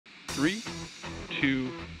3, 2,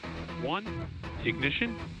 1,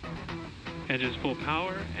 ignition. Engines full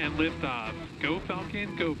power and liftoff. Go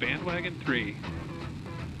Falcon, go Bandwagon 3.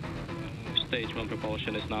 Stage 1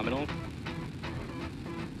 propulsion is nominal.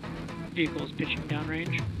 Vehicle is pitching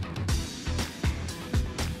downrange.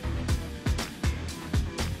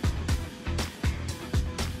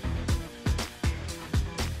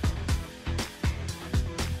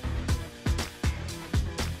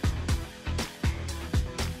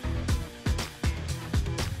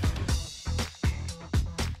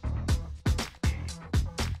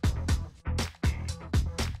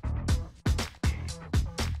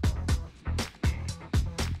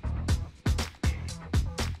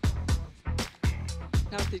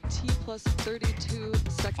 Now at the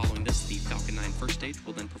T+32 second. Following this, the Falcon 9 first stage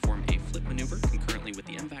will then perform a flip maneuver concurrently with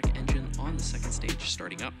the MVAC engine on the second stage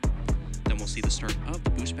starting up. Then we'll see the start of the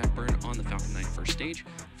boost back burn on the Falcon 9 first stage,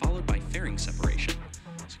 followed by fairing separation.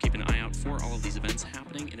 So keep an eye out for all of these events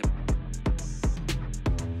happening in a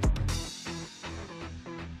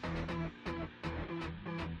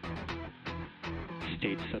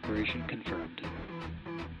Stage separation confirmed.